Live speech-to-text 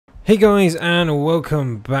Hey guys, and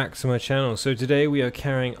welcome back to my channel. So today we are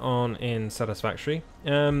carrying on in Satisfactory.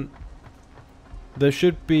 There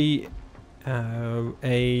should be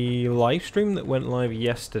a live stream that went live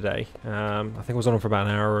yesterday. I think it was on for about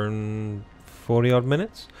an hour and 40 odd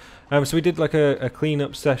minutes. So we did like a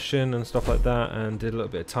cleanup session and stuff like that, and did a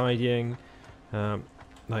little bit of tidying.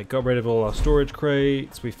 Like got rid of all our storage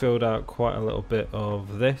crates. We filled out quite a little bit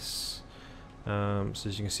of this. So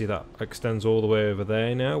as you can see, that extends all the way over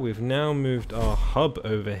there now. We've now moved our hub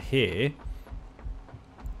over here.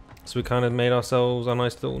 So we kind of made ourselves a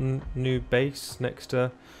nice little new base next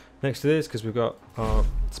to this, because we've got our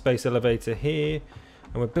space elevator here.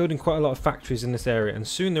 And we're building quite a lot of factories in this area. And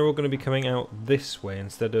soon they're all going to be coming out this way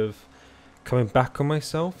instead of coming back on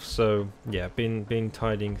myself. So yeah, been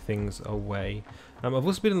tidying things away. I've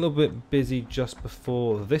also been a little bit busy just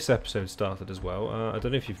before this episode started as well. I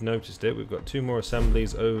don't know if you've noticed it, we've got 2 more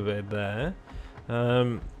assemblies over there.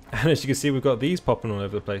 And as you can see, we've got these popping all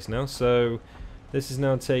over the place now. So this is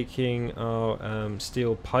now taking our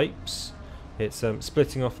steel pipes. It's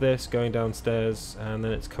splitting off this, going downstairs, and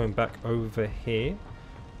then it's coming back over here.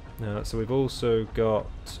 So we've also got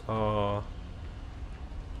our...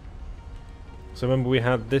 So remember, we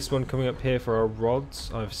had this one coming up here for our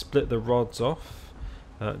rods. I've split the rods off.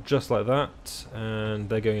 Just like that, and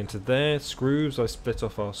they're going into there. Screws, I split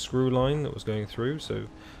off our screw line that was going through, so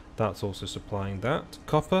that's also supplying that.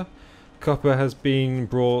 Copper has been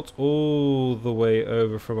brought all the way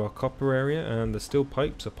over from our copper area, and the steel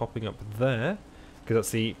pipes are popping up there, because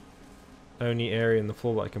that's the only area in the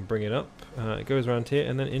floor that I can bring it up. It goes around here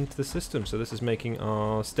and then into the system. So this is making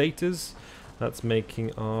our stators, that's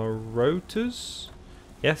making our rotors.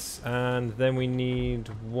 Yes, and then we need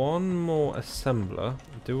one more assembler.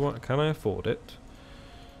 Can I afford it?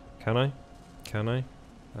 Can I?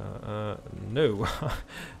 No.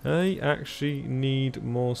 I actually need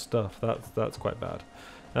more stuff. That's quite bad.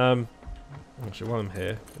 Actually, while I'm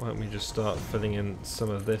here, why don't we just start filling in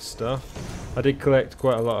some of this stuff? I did collect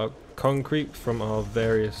quite a lot of concrete from our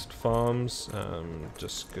various farms,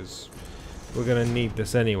 just because we're going to need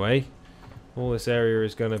this anyway. All this area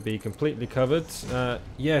is going to be completely covered.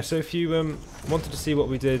 Yeah, so if you wanted to see what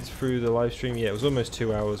we did through the live stream, yeah, it was almost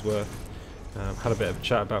 2 hours worth. Had a bit of a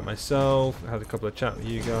chat about myself, had a couple of chat with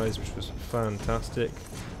you guys, which was fantastic.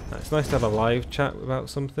 It's nice to have a live chat about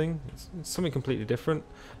something. It's something completely different.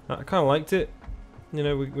 I kind of liked it. You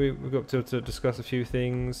know, we got to discuss a few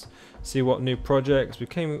things, see what new projects. We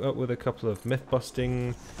came up with a couple of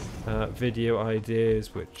myth-busting video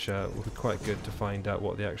ideas, which would be quite good to find out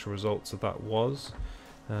what the actual results of that was.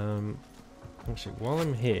 Actually, while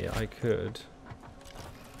I'm here, I could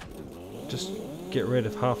just get rid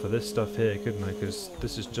of half of this stuff here, couldn't I? Because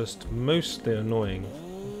this is just mostly annoying.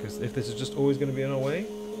 Because if this is just always going to be in our way,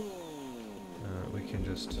 we can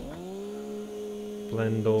just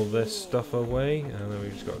blend all this stuff away, and then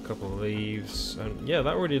we've just got a couple of leaves, and yeah,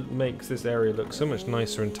 that really makes this area look so much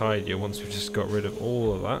nicer and tidier once we've just got rid of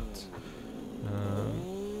all of that.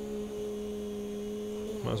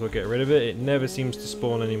 Might as well get rid of it. It never seems to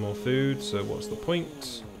spawn any more food, so what's the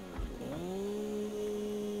point?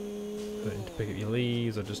 Don't need to pick up your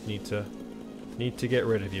leaves. I just need to get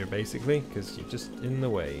rid of you, basically, because you're just in the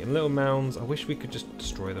way. And little mounds, I wish we could just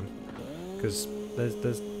destroy them, because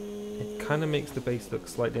it kind of makes the base look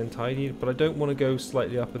slightly untidy, but I don't want to go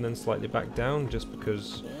slightly up and then slightly back down just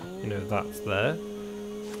because, you know, that's there.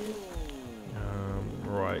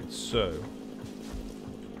 Right, so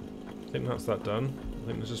I think that's that done. I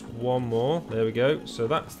think there's just one more. There we go. So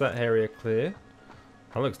that's that area clear.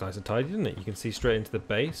 That looks nice and tidy, doesn't it? You can see straight into the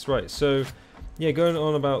base. Right, so yeah, going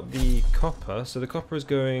on about the copper. So the copper is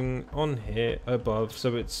going on here above,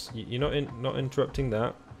 so it's you're not interrupting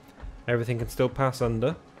that. Everything can still pass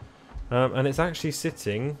under. And it's actually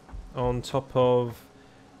sitting on top of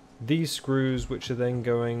these screws, which are then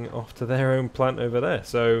going off to their own plant over there.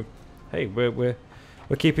 So, hey, we're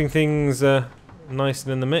keeping things nice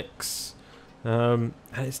and in the mix, and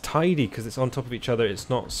it's tidy because it's on top of each other. It's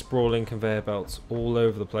not sprawling conveyor belts all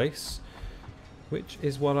over the place, which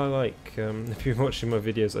is what I like. If you're watching my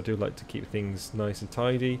videos, I do like to keep things nice and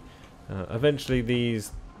tidy. Eventually,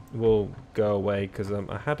 these will go away because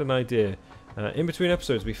I had an idea. In between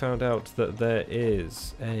episodes, we found out that there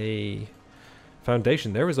is a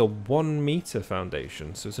foundation. There is a 1 meter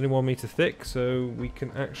foundation, so it's only 1 meter thick, so we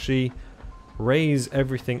can actually raise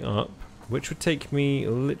everything up, which would take me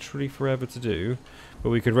literally forever to do, but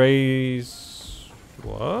we could raise...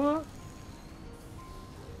 What?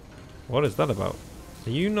 What is that about?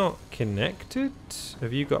 Are you not connected?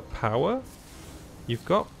 Have you got power? You've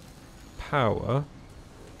got power,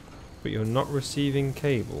 but you're not receiving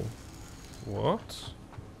cable. What?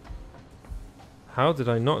 How did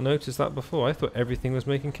I not notice that before? I thought everything was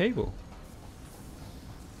making cable.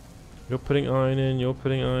 You're putting iron in, you're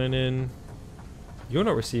putting iron in. You're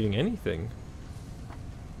not receiving anything.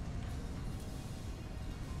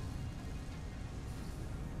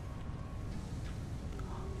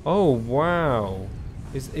 Oh wow.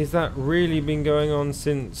 Is that really been going on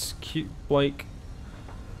since like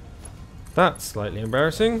that's slightly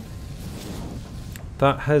embarrassing.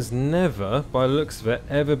 That has never, by the looks of it,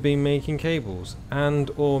 ever been making cables and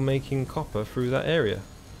or making copper through that area.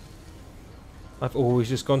 I've always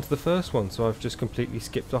just gone to the first one, so I've just completely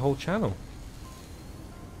skipped the whole channel.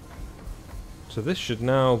 So this should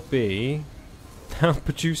now be now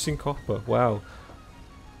producing copper. Wow.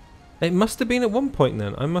 It must have been at one point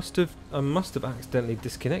then. I must have accidentally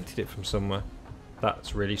disconnected it from somewhere.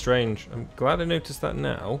 That's really strange. I'm glad I noticed that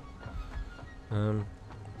now.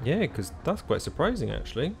 Yeah, because that's quite surprising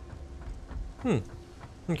actually.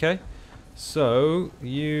 Okay. So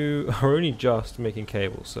you are only just making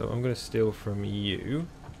cables, so I'm going to steal from you.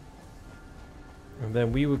 And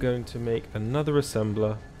then we were going to make another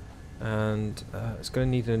assembler, and it's going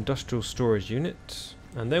to need an industrial storage unit,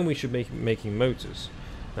 and then we should make making motors.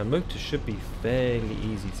 Now motors should be fairly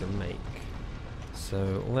easy to make,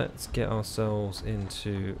 so let's get ourselves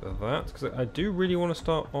into that, because I do really want to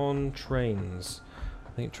start on trains.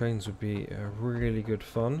 I think trains would be really good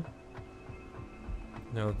fun.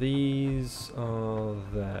 Now these are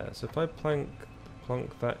there, so if I plunk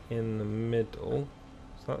that in the middle,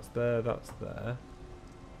 so that's there, that's there.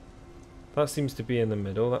 That seems to be in the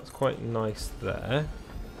middle, that's quite nice there.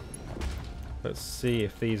 Let's see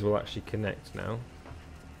if these will actually connect now.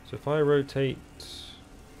 So if I rotate, so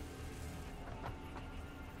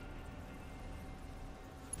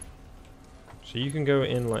you can go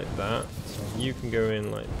in like that, you can go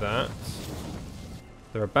in like that.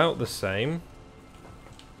 They're about the same.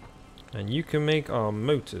 And you can make our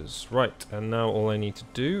motors. Right, and now all I need to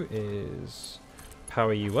do is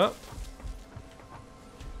power you up.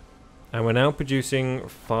 And we're now producing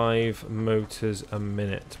 5 motors a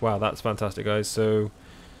minute. Wow, that's fantastic, guys. So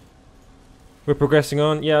we're progressing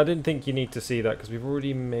on. Yeah, I didn't think you need to see that because we've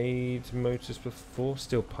already made motors before.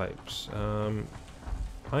 Steel pipes. I'm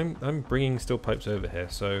bringing steel pipes over here,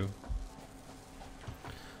 so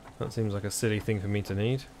that seems like a silly thing for me to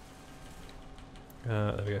need.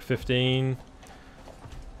 There we go, 15.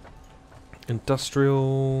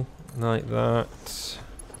 Industrial, like that.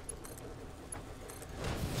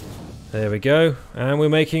 There we go, and we're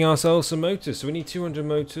making ourselves some motors. So we need 200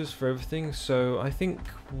 motors for everything. So I think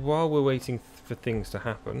while we're waiting for things to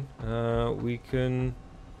happen, we can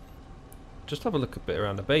just have a look a bit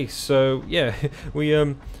around the base. So yeah, we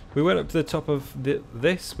went up to the top of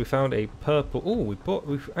this. We found a purple. Oh,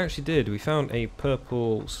 we found a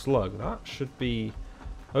purple slug. That should be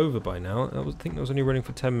over by now. I think that was only running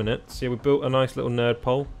for 10 minutes. Yeah, we built a nice little nerd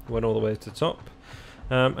pole. Went all the way to the top.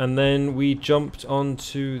 And then we jumped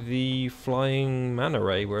onto the flying man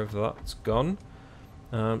array, wherever that's gone.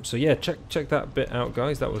 So yeah, check that bit out,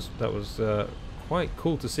 guys. That was quite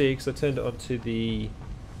cool to see, because I turned it onto the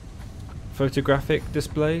photographic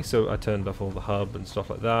display. So I turned off all the hub and stuff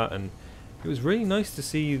like that, and it was really nice to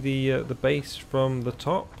see the base from the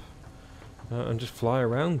top and just fly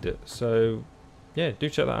around it. So yeah, do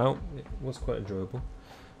check that out. It was quite enjoyable.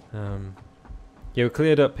 Yeah, we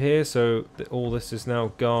cleared up here, so all this is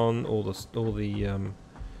now gone. All the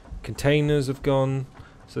containers have gone.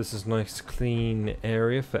 So this is a nice clean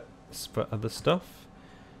area for other stuff.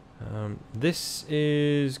 This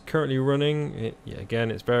is currently running. Yeah,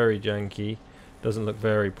 again, it's very janky. Doesn't look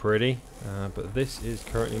very pretty. But this is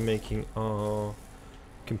currently making our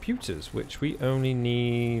computers, which we only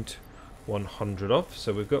need 100 of.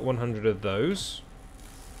 So we've got 100 of those.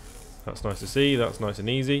 That's nice to see. That's nice and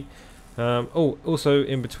easy. Oh, also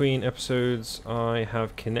in between episodes I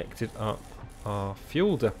have connected up our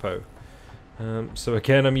fuel depot. So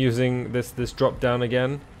again, I'm using this drop down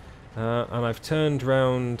again, and I've turned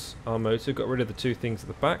around our motor, got rid of the 2 things at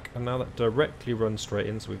the back, and now that directly runs straight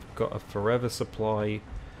in, so we've got a forever supply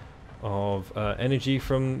of energy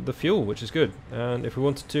from the fuel, which is good. And if we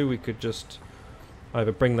wanted to, we could just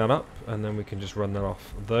either bring that up and then we can just run that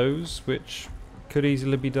off those, which could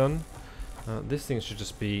easily be done. This thing should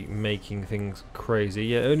just be making things crazy.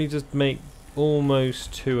 Yeah, only just make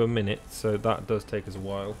almost 2 a minute, so that does take us a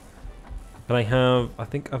while. And I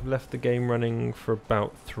think I've left the game running for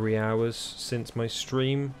about 3 hours since my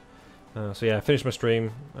stream. So yeah, I finished my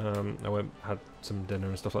stream. I had some dinner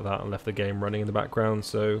and stuff like that, and left the game running in the background,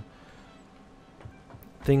 so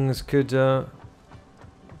things could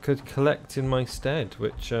collect in my stead,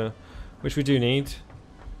 which we do need,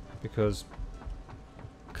 because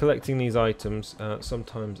collecting these items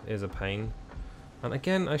sometimes is a pain. And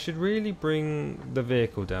again, I should really bring the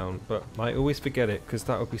vehicle down, but I always forget it because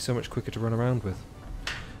that would be so much quicker to run around with.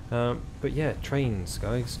 But yeah, trains,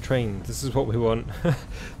 guys, trains. This is what we want.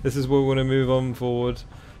 This is where we want to move on forward.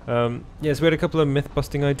 Yeah, so we had a couple of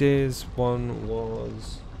myth-busting ideas. One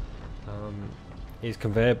was, is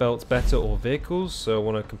conveyor belts better or vehicles? So I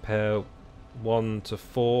want to compare 1 to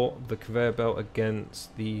 4, the conveyor belt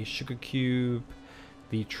against the sugar cube,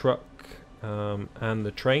 the truck, and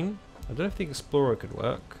the train. I don't know if the Explorer could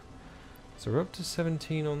work. So we're up to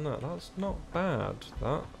 17 on that. That's not bad,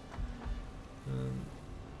 that.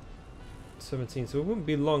 17, so it wouldn't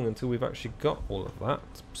be long until we've actually got all of that.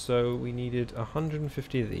 So we needed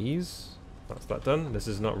 150 of these. That's that done. This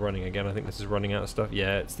is not running again. I think this is running out of stuff.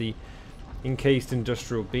 Yeah, it's the encased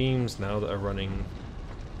industrial beams now that are running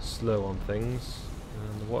slow on things.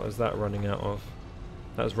 And what is that running out of?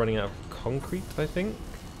 That's running out of concrete, I think.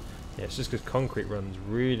 Yeah, it's just because concrete runs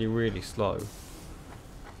really, really slow.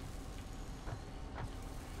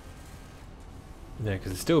 Yeah,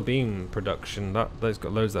 because it's still beam production. That's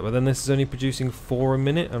got loads of that. But then this is only producing 4 a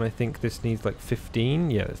minute, and I think this needs like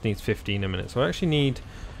 15. Yeah, this needs 15 a minute. So I actually need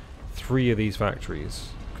 3 of these factories.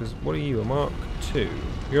 Because what are you? A Mark II?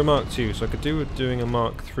 You're a Mark II, so I could do with doing a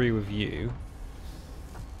Mark III with you.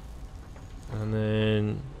 And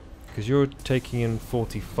then, because you're taking in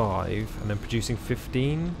 45 and then producing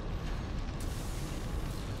 15.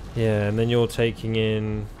 Yeah, and then you're taking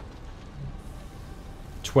in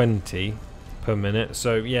 20 per minute.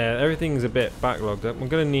 So yeah, everything's a bit backlogged up. We're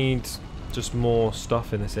going to need just more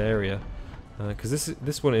stuff in this area because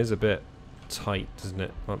this one is a bit tight, isn't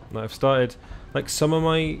it? I've started like some of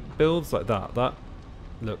my builds like that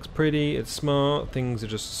looks pretty, it's smart, things are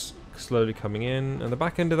just slowly coming in, and the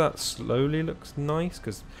back end of that slowly looks nice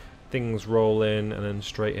because things roll in and then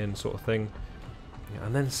straight in sort of thing, yeah,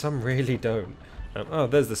 and then some really don't. Oh,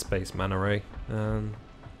 there's the spaceman array, and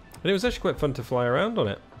it was actually quite fun to fly around on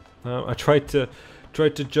it. I tried to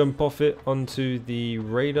jump off it onto the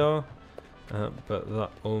radar, but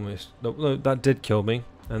that almost no, that did kill me.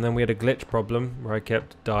 And then we had a glitch problem where I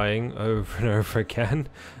kept dying over and over again,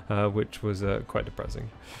 which was quite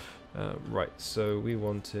depressing. Right, so we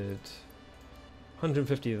wanted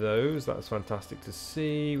 150 of those. That's fantastic to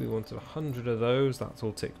see. We wanted 100 of those. That's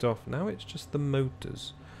all ticked off. Now it's just the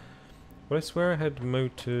motors. But I swear I had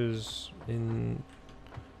motors in...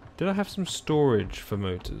 Did I have some storage for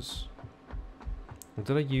motors? Or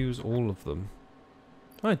did I use all of them?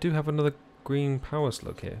 Oh, I do have another green power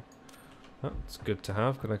slug here. That's good to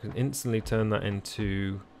have, because I can instantly turn that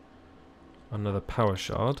into another power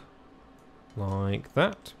shard. Like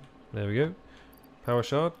that. There we go. Power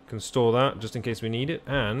shard. Can store that just in case we need it.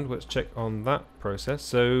 And let's check on that process.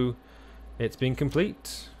 So it's been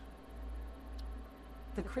complete.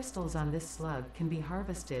 The crystals on this slug can be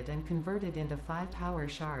harvested and converted into 5 power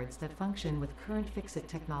shards that function with current FICSIT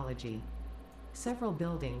technology. Several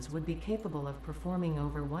buildings would be capable of performing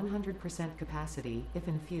over 100% capacity if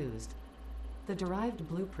infused. The derived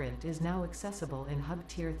blueprint is now accessible in Hub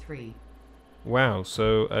Tier 3. Wow,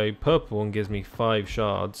 so a purple one gives me 5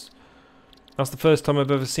 shards. That's the first time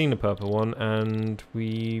I've ever seen a purple one, and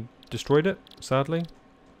we destroyed it, sadly.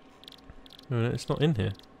 No, it's not in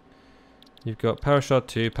here. You've got Power Shard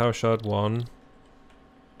 2, Power Shard 1.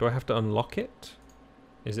 Do I have to unlock it?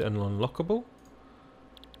 Is it unlockable?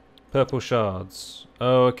 Purple shards.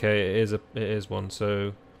 Oh, okay, it is one.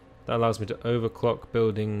 So that allows me to overclock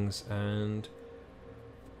buildings and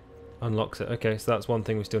unlocks it. Okay, so that's one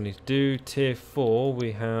thing we still need to do. Tier 4,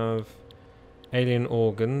 we have alien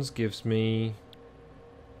organs. Gives me...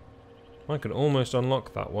 I can almost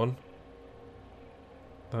unlock that one.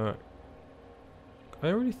 I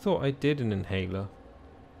already thought I did an inhaler.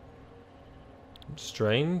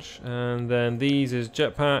 Strange. And then these is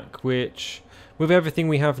jetpack, which with everything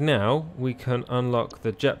we have now, we can unlock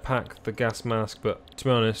the jetpack, the gas mask, but to be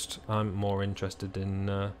honest, I'm more interested in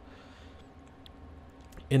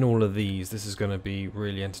all of these. This is going to be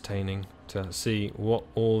really entertaining to see what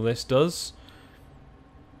all this does.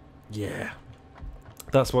 Yeah.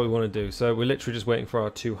 That's what we want to do. So we're literally just waiting for our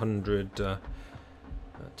 200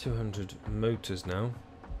 motors now.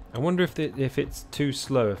 I wonder if it's too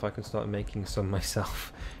slow, if I can start making some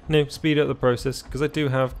myself. No, speed up the process, because I do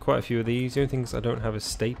have quite a few of these. The only things I don't have is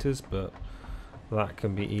stators, but that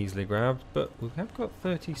can be easily grabbed. But we have got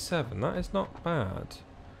 37. That is not bad.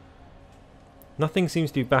 Nothing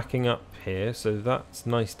seems to be backing up here, so that's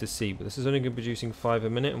nice to see. But this is only going to be producing 5 a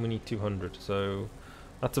minute, and we need 200. So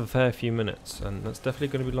that's a fair few minutes, and that's definitely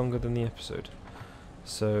going to be longer than the episode.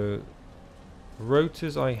 So...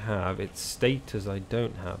 rotors I have, it's stators I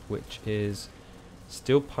don't have, which is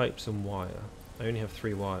Steel pipes and wire. I only have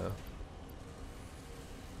 3 wire.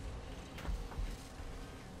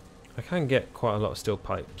 I can get quite a lot of steel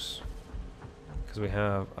pipes because we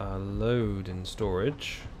have a load in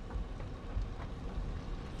storage.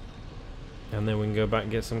 And then we can go back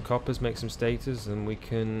and get some coppers, make some stators, and we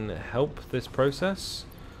can help this process.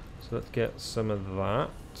 So let's get some of that.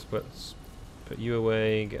 Let's put you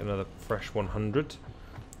away, get another fresh 100. So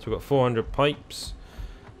we've got 400 pipes,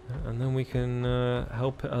 and then we can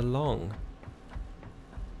help it along.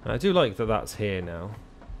 And I do like that that's here now.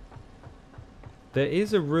 There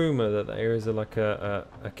is a rumor that there is like a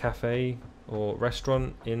cafe or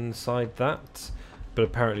restaurant inside that. But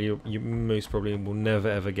apparently you most probably will never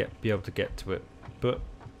ever be able to get to it. But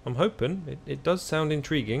I'm hoping. It does sound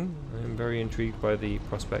intriguing. I'm very intrigued by the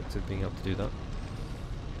prospect of being able to do that.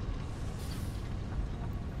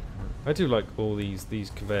 I do like all these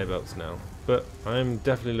conveyor belts now. But I'm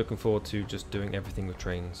definitely looking forward to just doing everything with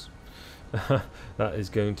trains. That is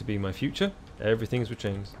going to be my future. Everything's with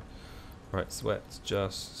trains. Right, so let's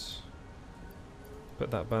just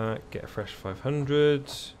put that back. Get a fresh 500.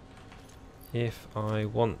 If I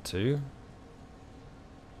want to,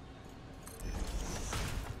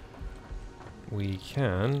 we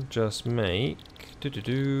can just make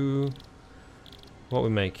what we're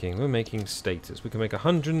making. We're making stators. We can make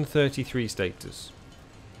 133 stators,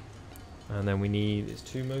 and then we need is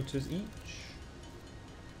 2 motors each.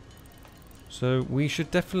 So we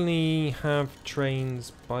should definitely have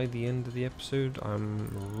trains by the end of the episode. I'm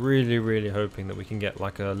really hoping that we can get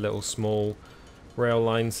like a little small rail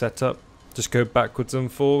line set up. Just go backwards and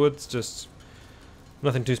forwards, just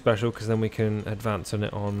nothing too special, because then we can advance on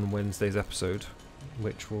it on Wednesday's episode,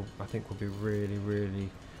 which I think will be really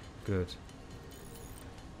good.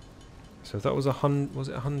 So that was was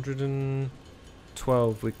it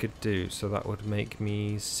 112 we could do, so that would make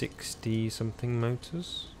me 60 something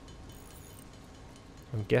motors,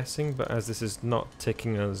 I'm guessing, but as this is not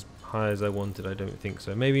ticking as high as I wanted, I don't think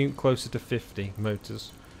so. Maybe closer to 50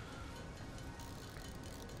 motors.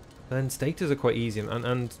 Then stators are quite easy,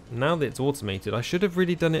 and now that it's automated, I should have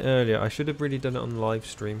really done it earlier. I should have really done it on live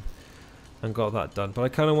stream and got that done. But I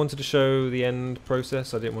kind of wanted to show the end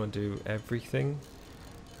process. I didn't want to do everything.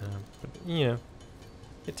 But, you know,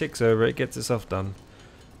 it ticks over, it gets itself done.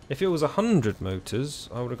 If it was 100 motors,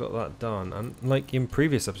 I would have got that done. And like in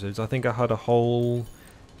previous episodes, I think I had a whole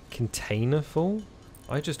container full.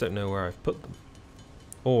 I just don't know where I've put them.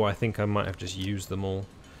 Or I think I might have just used them all,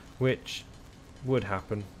 which would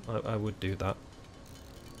happen. I would do that.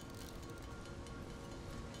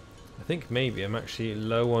 I think maybe I'm actually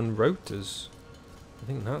low on rotors. I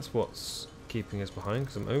think that's what's keeping us behind,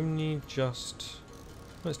 because I'm only just...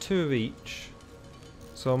 well, it's 2 of each.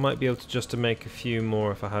 So I might be able to just to make a few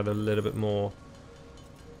more if I had a little bit more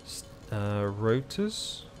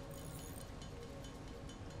rotors.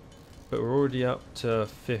 But we're already up to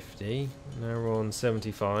 50. Now we're on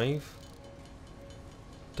 75.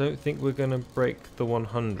 Don't think we're going to break the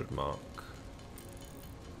 100 mark.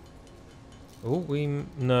 Oh,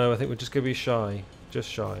 no, I think we're just going to be shy. Just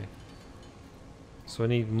shy. So I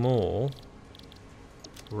need more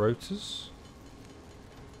rotors.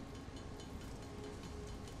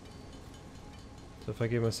 So if I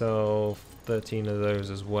give myself 13 of those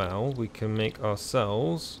as well, we can make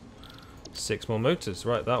ourselves 6 more motors.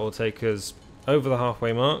 Right, that will take us over the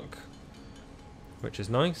halfway mark, which is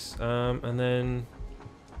nice. And then...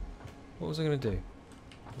 what was I going to do?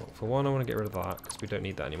 Well, for one, I want to get rid of that, because we don't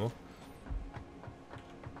need that anymore.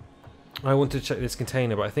 I want to check this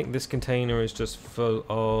container, but I think this container is just full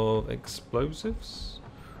of explosives?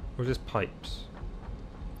 Or is this pipes?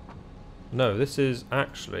 No, this is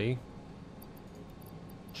actually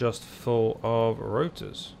just full of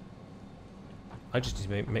rotors. I just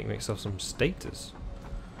need to make myself some stators.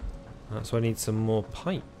 So I need some more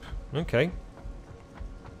pipe. Okay.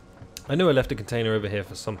 I know I left a container over here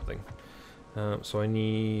for something. So I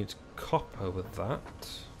need copper with that.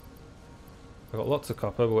 I've got lots of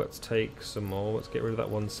copper, but let's take some more. Let's get rid of that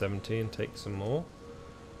 170 and take some more.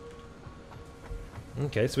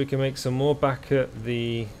 Okay, so we can make some more back at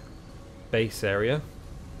the base area,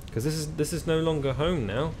 because this is no longer home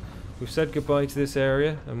now. We've said goodbye to this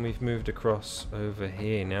area and we've moved across over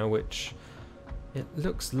here now, which it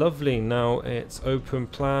looks lovely. Now it's open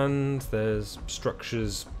planned. There's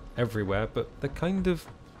structures everywhere, but they're kind of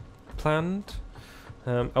planned.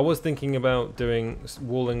 I was thinking about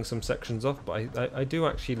walling some sections off, but I do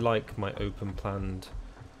actually like my open planned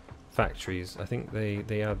factories. I think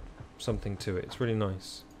they add something to it. It's really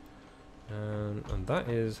nice. And that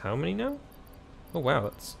is how many now? Oh wow,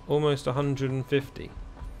 that's almost 150.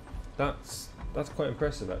 That's That's quite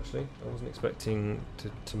impressive, actually. I wasn't expecting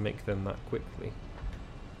to make them that quickly.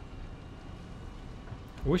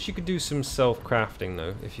 I wish you could do some self-crafting,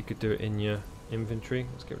 though, if you could do it in your inventory.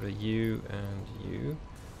 Let's get rid of you and you.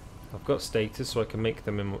 I've got status, so I can make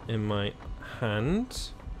them in my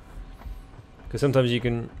hand. Because sometimes you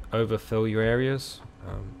can overfill your areas.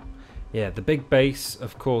 Yeah, the big base,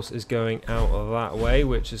 of course, is going out of that way,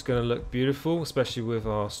 which is going to look beautiful, especially with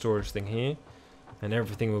our storage thing here. And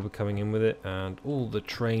everything will be coming in with it, and all the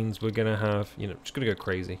trains we're going to have, you know, just going to go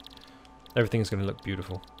crazy. Everything's going to look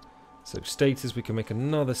beautiful. So status, we can make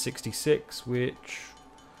another 66, which,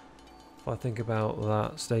 if I think about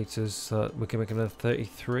that status, we can make another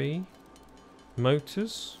 33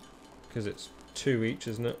 motors, because it's 2 each,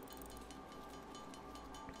 isn't it?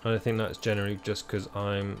 And I think that's generally just because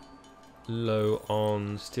I'm low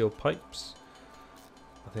on steel pipes.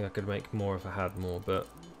 I think I could make more if I had more, but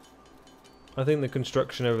I think the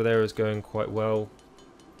construction over there is going quite well.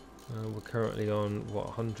 We're currently on, what,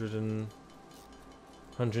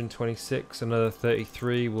 126. Another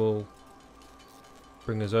 33 will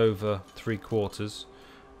bring us over 3/4.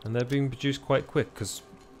 And they're being produced quite quick, because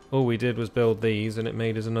all we did was build these and it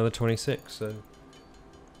made us another 26. So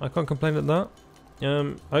I can't complain at that.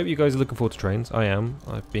 I hope you guys are looking forward to trains. I am.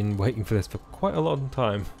 I've been waiting for this for quite a long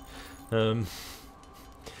time.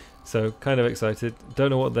 So kind of excited.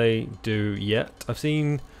 Don't know what they do yet. I've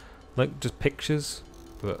seen like just pictures,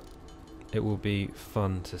 but it will be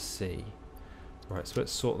fun to see. Right, so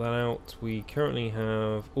let's sort that out. We currently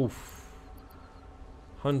have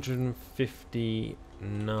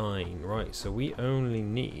 159. Right, so we only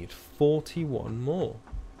need 41 more.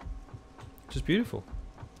 Which is beautiful.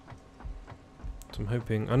 So I'm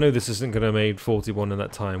hoping, I know this isn't going to make 41 in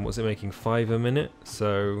that time. What's it making, 5 a minute?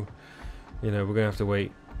 So, you know, we're going to have to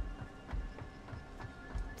wait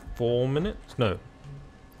 4 minutes? No,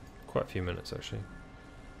 quite a few minutes actually.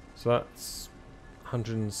 So that's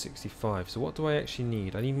 165. So what do I actually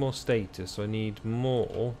need? I need more status, so I need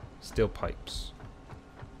more steel pipes.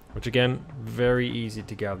 Which again, very easy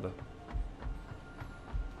to gather.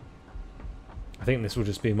 I think this will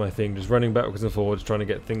just be my thing, just running backwards and forwards, trying to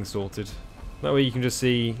get things sorted. That way you can just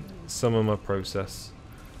see some of my process.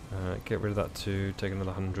 Get rid of that too, take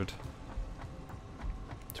another 100.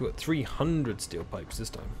 So we've got 300 steel pipes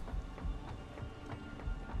this time.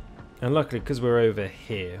 And luckily, because we're over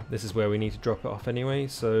here, this is where we need to drop it off anyway,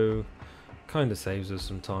 so kind of saves us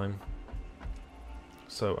some time.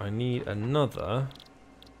 So I need another,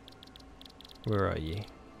 where are ye?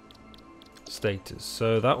 Status.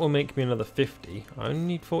 So that will make me another 50. I only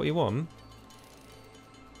need 41.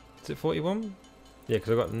 Is it 41? Yeah, because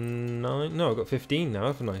I've got 9. No, I've got 15 now,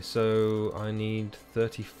 haven't I? So I need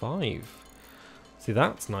 35. See,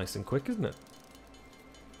 that's nice and quick, isn't it?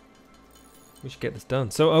 We should get this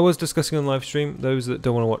done. So I was discussing on live stream, those that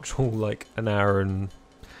don't want to watch all like an hour and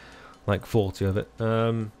like 40 of it,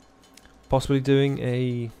 possibly doing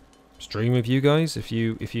a stream with you guys. If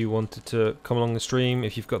you wanted to come along the stream,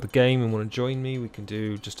 if you've got the game and want to join me, we can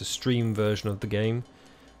do just a stream version of the game.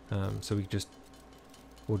 So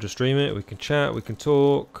we'll just stream it, we can chat, we can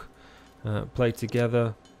talk, play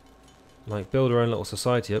together, like build our own little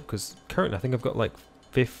society up, because currently I think I've got like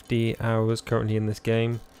 50 hours currently in this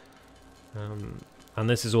game. And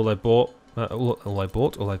this is all I bought, all I've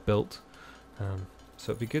built.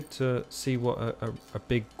 So it'd be good to see what a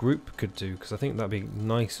big group could do, because I think that'd be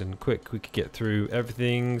nice and quick. We could get through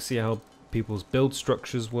everything, see how people's build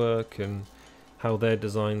structures work and how their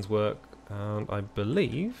designs work. And I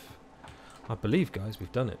believe guys,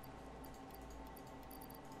 we've done it.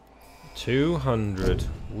 200.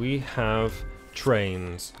 We have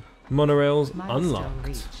trains. Monorails unlocked.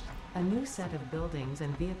 Reached. A new set of buildings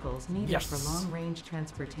and vehicles needed for long-range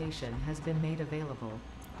transportation has been made available.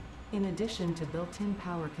 In addition to built-in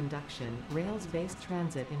power conduction, rails-based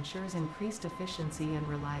transit ensures increased efficiency and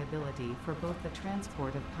reliability for both the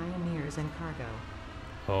transport of pioneers and cargo.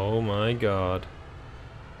 Oh my god.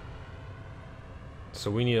 So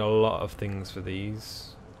we need a lot of things for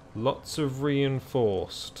these. Lots of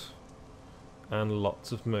reinforced. And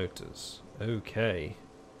lots of motors. Okay.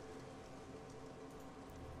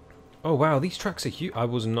 Oh wow, these tracks are huge. I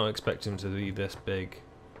was not expecting them to be this big.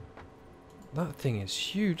 That thing is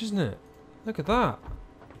huge, isn't it? Look at that.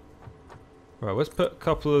 Right, let's put a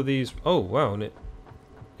couple of these. Oh wow, and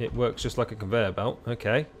it works just like a conveyor belt.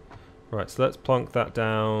 Okay. Right, so let's plonk that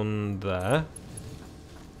down there.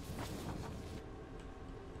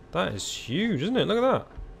 That is huge, isn't it? Look at that.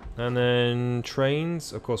 And then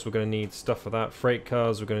trains, of course we're going to need stuff for that. Freight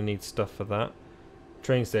cars, we're going to need stuff for that.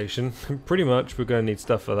 Train station, pretty much we're going to need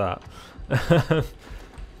stuff for that.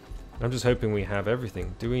 I'm just hoping we have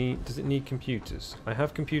everything. Does it need computers? I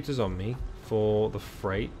have computers on me for the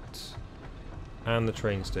freight and the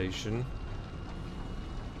train station.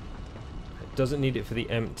 It doesn't need it for the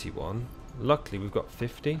empty one. Luckily we've got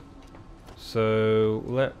 50. So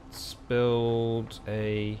let's build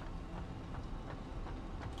a...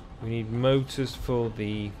 We need motors for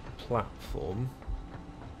the platform.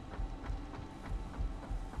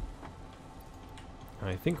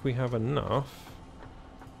 I think we have enough.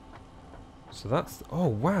 So that's... Oh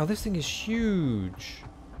wow, this thing is huge!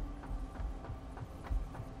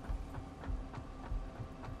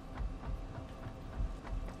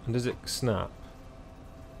 And does it snap?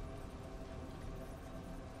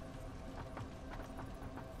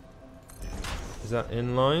 Is that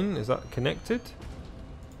in line? Is that connected?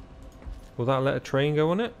 Will that let a train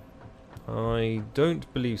go on it? I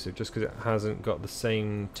don't believe so, just because it hasn't got the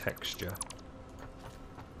same texture.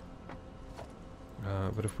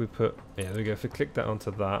 But if we put... Yeah, there we go. If we click that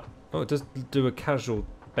onto that... Oh, it does do a casual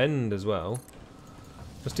bend as well.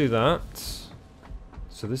 Let's do that.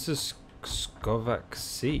 So this is Skovak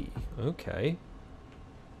C. Okay.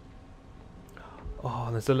 Oh,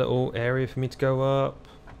 there's a little area for me to go up.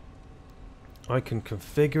 I can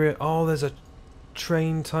configure it. Oh, there's a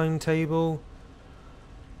train timetable.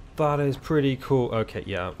 That is pretty cool. Okay,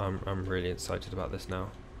 yeah, I'm really excited about this now.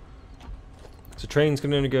 So trains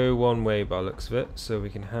can only go one way by the looks of it. So we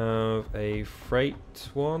can have a freight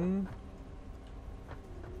one.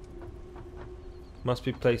 Must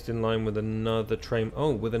be placed in line with another train.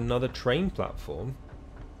 Oh, with another train platform.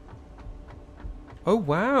 Oh,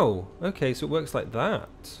 wow. Okay, so it works like that.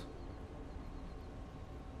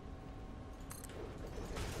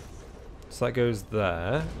 So that goes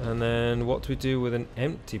there. And then what do we do with an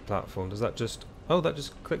empty platform? Does that just... Oh, that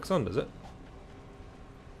just clicks on, does it?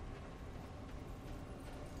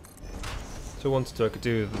 So I wanted to, I could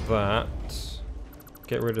do that.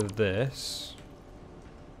 Get rid of this.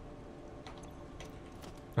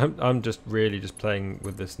 I'm just really just playing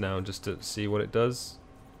with this now just to see what it does.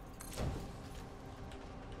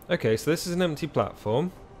 Okay, so this is an empty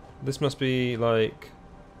platform. This must be like...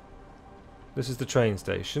 This is the train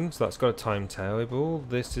station, so that's got a timetable.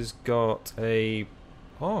 This has got a...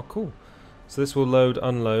 Oh, cool. So this will load,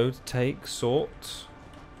 unload, take, sort.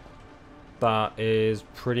 That is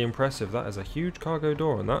pretty impressive. That is a huge cargo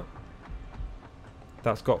door on that.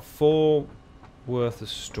 That's got 4 worth of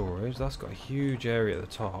storage. That's got a huge area at the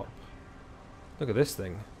top. Look at this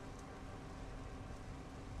thing.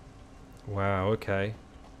 Wow, okay.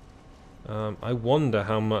 I wonder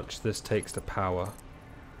how much this takes to power.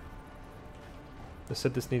 They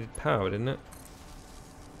said this needed power, didn't it?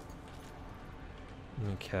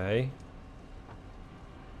 Okay.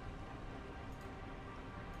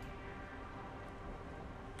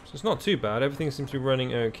 So it's not too bad. Everything seems to be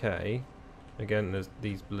running okay. Again, there's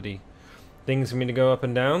these bloody things for me to go up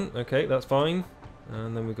and down. Okay, that's fine.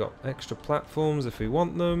 And then we've got extra platforms if we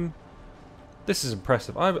want them. This is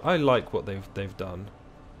impressive. I like what they've done.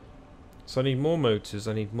 So I need more motors.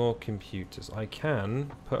 I need more computers. I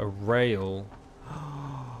can put a rail.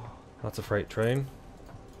 That's a freight train.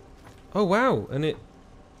 Oh wow! And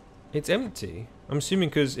it's empty. I'm assuming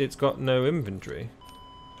because it's got no inventory.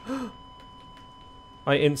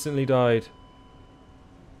 I instantly died.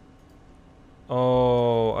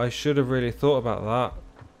 Oh, I should have really thought about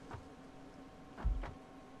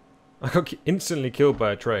that. I got instantly killed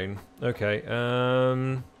by a train. Okay,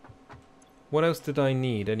 what else did I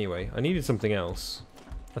need anyway? I needed something else.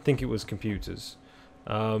 I think it was computers.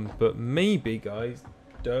 But maybe, guys,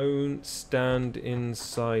 don't stand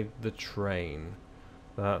inside the train.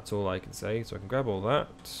 That's all I can say. So I can grab all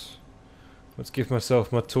that. Let's give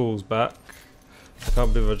myself my tools back. I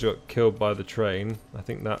can't believe I just got killed by the train. I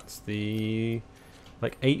think that's the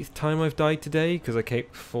like 8th time I've died today because I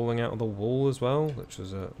kept falling out of the wall as well, which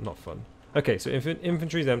was not fun. Okay, so if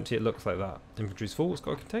inventory's empty, it looks like that. Inventory's full, it's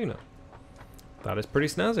got a container. That is pretty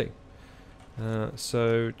snazzy.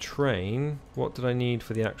 So train, what did I need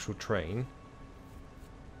for the actual train?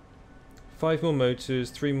 5 more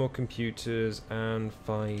motors, 3 more computers, and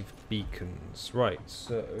 5 beacons. Right,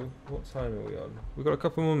 so what time are we on? We've got a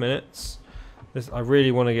couple more minutes. I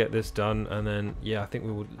really want to get this done, and then, yeah, I think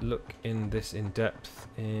we will look in this in depth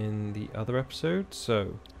in the other episode.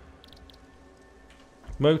 So,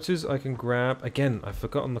 motors I can grab. Again, I've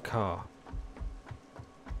forgotten the car.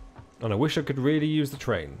 And I wish I could really use the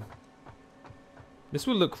train. This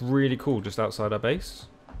will look really cool just outside our base.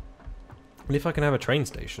 And if I can have a train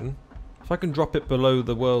station, if I can drop it below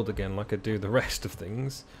the world again like I do the rest of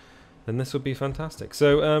things, then this will be fantastic.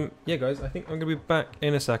 So, yeah, guys, I think I'm going to be back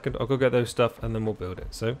in a second. I'll go get those stuff and then we'll build it.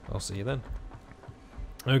 So, I'll see you then.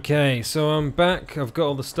 Okay, so I'm back. I've got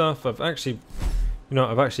all the stuff. I've actually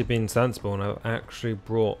been sensible and I've actually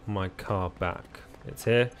brought my car back. It's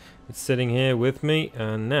here. It's sitting here with me,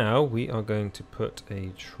 and now we are going to put a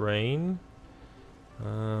train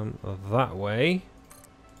that way.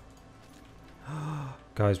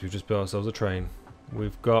 Guys, we've just built ourselves a train.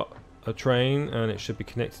 We've got a train and it should be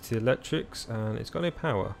connected to the electrics, and it's got no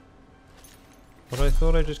power. But I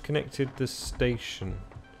thought I just connected the station.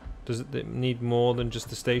 Does it need more than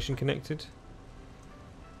just the station connected?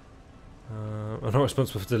 I'm not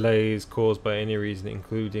responsible for delays caused by any reason,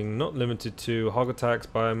 including not limited to hog attacks,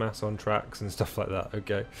 biomass on tracks, and stuff like that.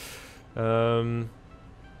 Okay. I'm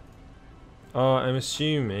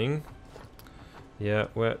assuming... Yeah,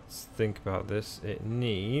 let's think about this. It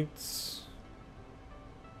needs...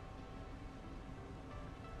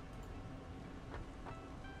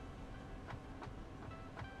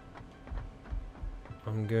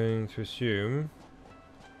 I'm going to assume...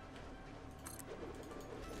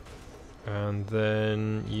 And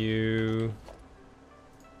then you...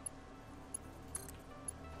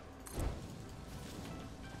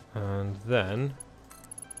 And then...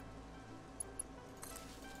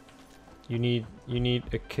 You need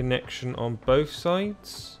a connection on both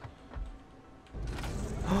sides?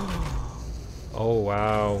 Oh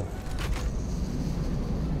wow.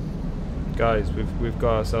 Guys, we've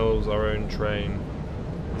got ourselves our own train.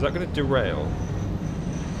 Is that gonna derail?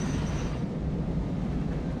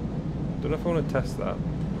 Don't know if I want to test that.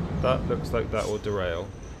 That looks like that will derail.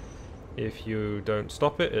 If you don't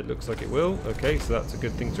stop it, it looks like it will. Okay, so that's a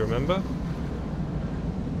good thing to remember.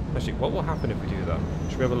 Actually, what will happen if we do that?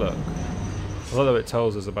 Should we have a look? Although it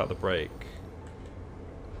tells us about the brake.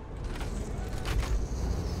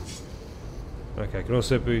 Okay, I can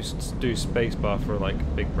also do spacebar for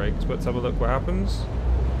like big brakes, but let's have a look what happens.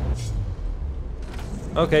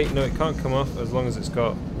 Okay, no, it can't come off as long as it's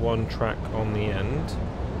got one track on the end.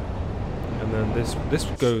 And then this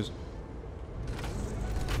goes...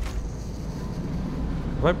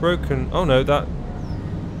 Have I broken... Oh no, that...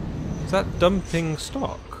 Is that dumping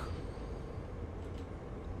stock?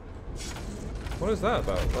 What is that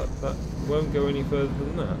about? That won't go any further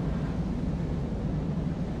than that.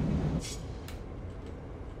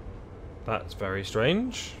 That's very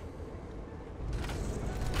strange.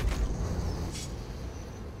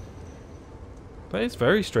 That is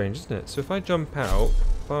very strange, isn't it? So if I jump out,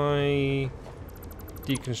 if I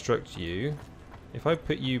deconstruct you, if I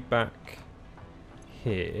put you back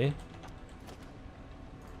here,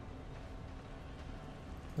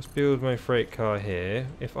 let's build my freight car here.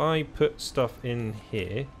 If I put stuff in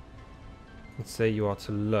here, let's say you are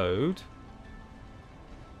to load.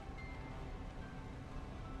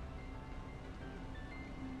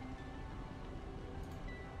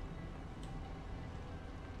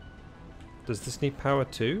 Does this need power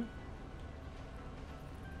too?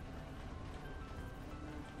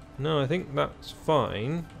 No, I think that's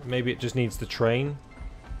fine. Maybe it just needs the train.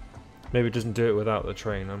 Maybe it doesn't do it without the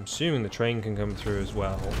train. I'm assuming the train can come through as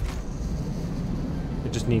well.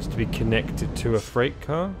 It just needs to be connected to a freight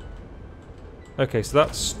car. Okay, so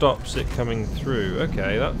that stops it coming through.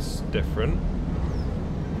 Okay, that's different.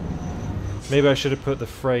 Maybe I should have put the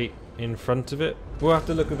freight in front of it. We'll have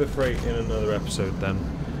to look at the freight in another episode then.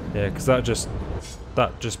 Yeah, because that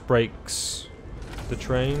just breaks the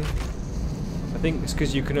train. I think it's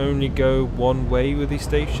because you can only go one way with these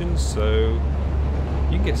stations, so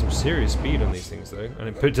you can get some serious speed on these things though, and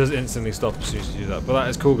it does instantly stop as soon as you do that. But that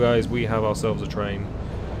is cool, guys. We have ourselves a train,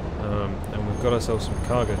 and we've got ourselves some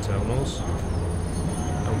cargo terminals.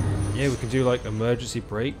 Yeah, we can do like emergency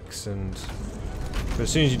brakes, but as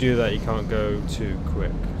soon as you do that, you can't go too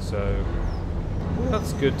quick. So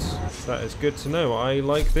that's good. That is good to know. I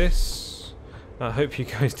like this. I hope you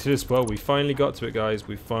guys did as well. We finally got to it, guys.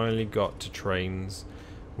 We finally got to trains,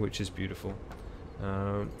 which is beautiful.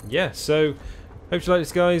 Yeah, so hope you liked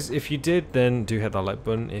this, guys. If you did, then do hit that like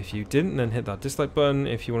button. If you didn't, then hit that dislike button.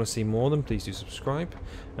 If you want to see more, then please do subscribe.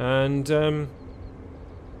 And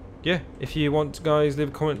yeah, if you want, guys, leave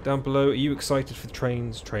a comment down below. Are you excited for the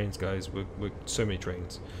trains? Trains, guys. We're so many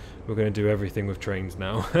trains. We're going to do everything with trains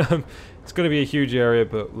now. It's going to be a huge area,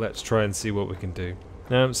 but let's try and see what we can do.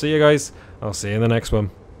 So yeah, guys, I'll see you in the next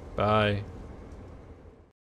one. Bye.